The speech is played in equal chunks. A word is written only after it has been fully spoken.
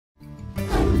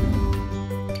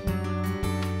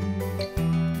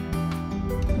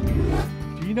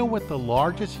you know what the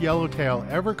largest yellowtail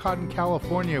ever caught in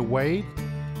California weighed?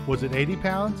 Was it 80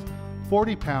 pounds,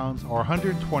 40 pounds, or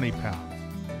 120 pounds?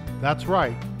 That's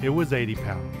right, it was 80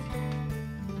 pounds.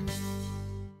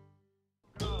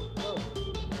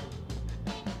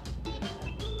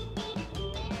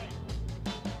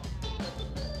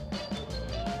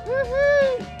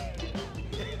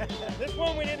 This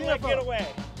one we didn't let get away.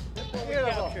 This one we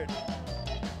captured.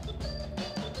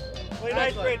 Really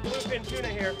nice great bluefin tuna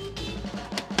here.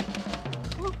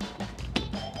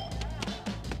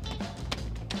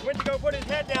 Went to go put his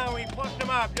head down, we plucked him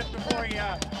up just before he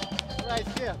Nice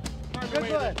skip. turned Good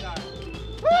away foot. this time.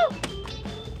 Woo!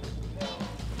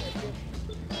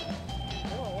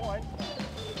 Oh, one.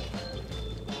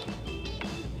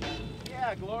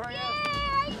 Yeah, Gloria.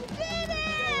 Yeah, you did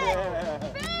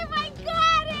it! Babe, I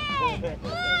got it!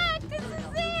 Look, this is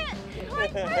it! My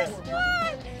first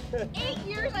one! 8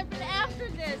 years I've been after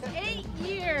this. 8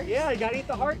 years. Yeah, you gotta eat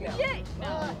the heart now. Yay! No.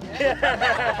 Oh, Yeah.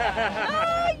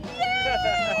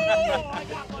 yay! Oh, I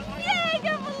got one. Yay, I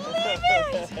can't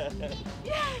believe it!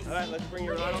 Yes! All right, let's bring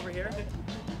your rod over here.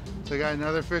 So I got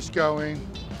another fish going.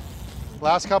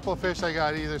 Last couple of fish I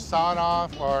got either sawn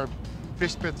off or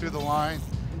fish bit through the line.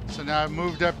 So now I've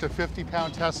moved up to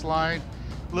 50-pound test line.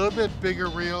 A little bit bigger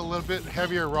reel, a little bit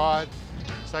heavier rod,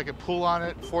 so I can pull on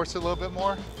it, force it a little bit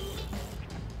more.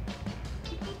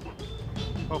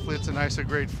 Hopefully it's a nicer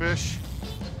grade fish.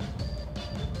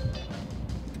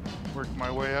 Work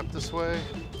my way up this way.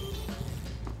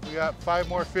 We got 5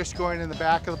 more fish going in the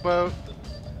back of the boat.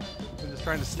 I'm just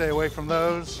trying to stay away from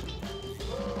those.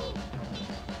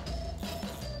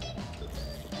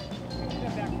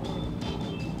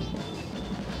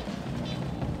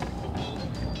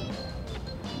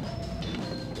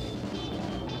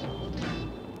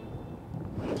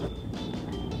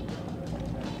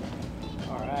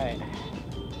 All right.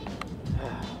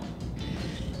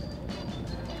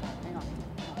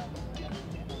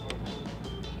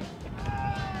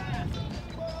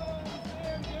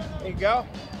 There you go.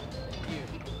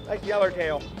 Nice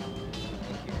yellowtail.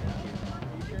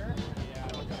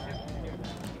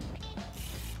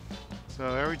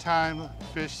 So every time the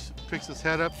fish picks his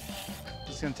head up,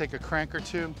 just gonna take a crank or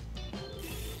two.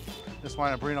 Just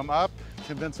wanna bring him up,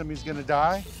 convince him he's gonna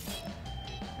die,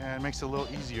 and it makes it a little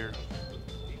easier.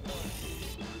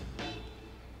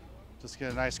 Just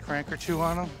get a nice crank or two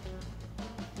on him.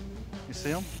 You see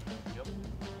him? Yep.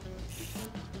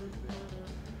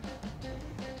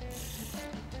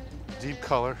 Deep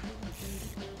color.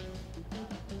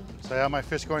 So I have my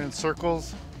fish going in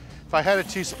circles. If I had a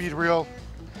 2-speed reel,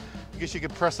 I guess you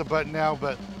could press a button now,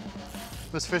 but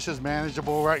this fish is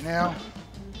manageable right now.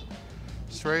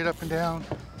 Straight up and down,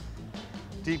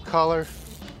 deep color.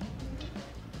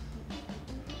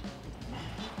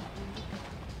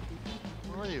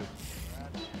 Where are you?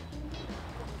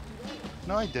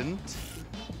 No, I didn't.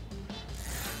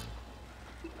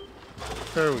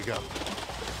 There we go.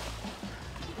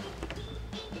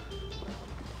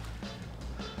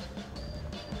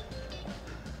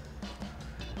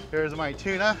 There's my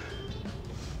tuna,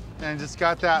 and just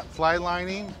got that fly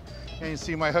lining, and you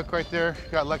see my hook right there.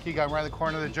 Got lucky, got right in the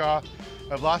corner of the jaw.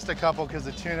 I've lost a couple because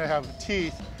the tuna have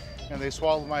teeth, and they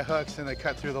swallowed my hooks and they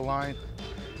cut through the line.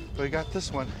 But we got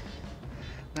this one.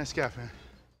 Nice gaff, man.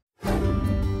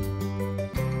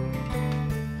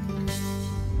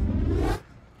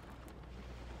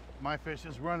 My fish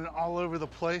is running all over the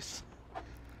place.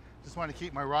 Just want to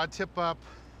keep my rod tip up,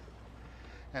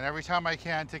 and every time I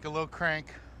can, take a little crank.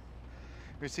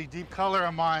 You see deep color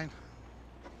on mine.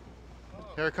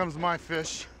 Here comes my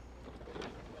fish.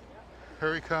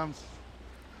 Here he comes.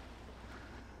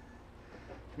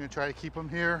 I'm gonna try to keep him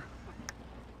here.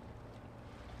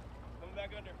 Coming back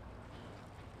under.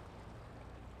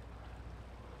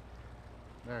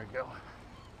 There we go.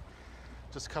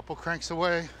 Just a couple cranks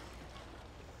away.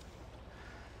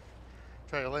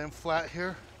 Try to lay him flat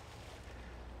here.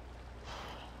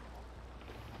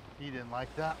 He didn't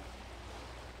like that.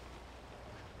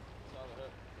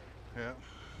 Yeah.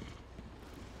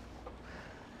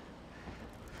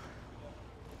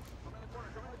 Come in the corner,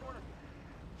 come in the corner.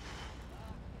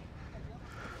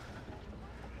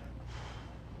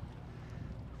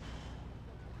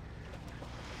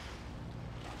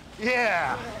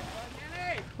 Yeah!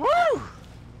 Woo!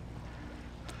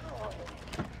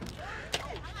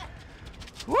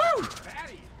 Woo!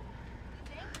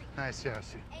 Nice,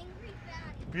 Josie.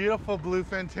 Beautiful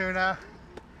bluefin tuna.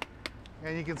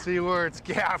 And you can see where it's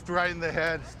gaffed right in the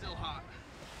head. Still hot.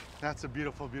 That's a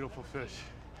beautiful, beautiful fish.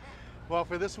 Well,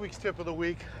 for this week's tip of the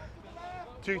week,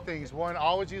 2 things. 1,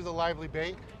 always use a lively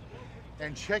bait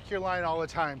and check your line all the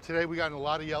time. Today we got a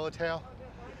lot of yellowtail,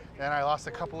 and I lost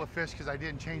a couple of fish because I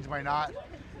didn't change my knot.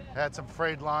 I had some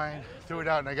frayed line, threw it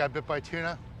out, and I got bit by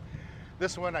tuna.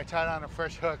 This one I tied on a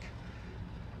fresh hook,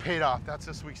 paid off. That's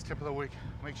this week's tip of the week.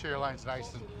 Make sure your line's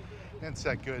nice and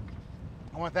set good.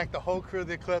 I want to thank the whole crew of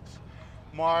the Eclipse,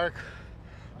 Mark,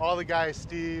 all the guys,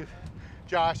 Steve,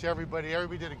 Josh, everybody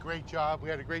did a great job. We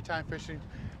had a great time fishing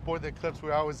aboard the Eclipse. We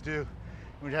always do.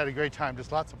 We had a great time.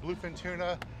 Just lots of bluefin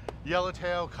tuna,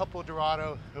 yellowtail, couple of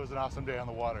dorado. It was an awesome day on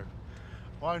the water.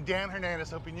 Well, I'm Dan Hernandez,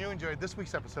 hoping you enjoyed this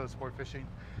week's episode of Sport Fishing,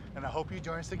 and I hope you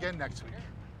join us again next week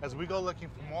as we go looking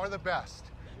for more of the best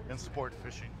in sport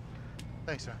fishing.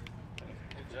 Thanks, man.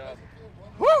 Good job.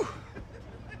 Woo!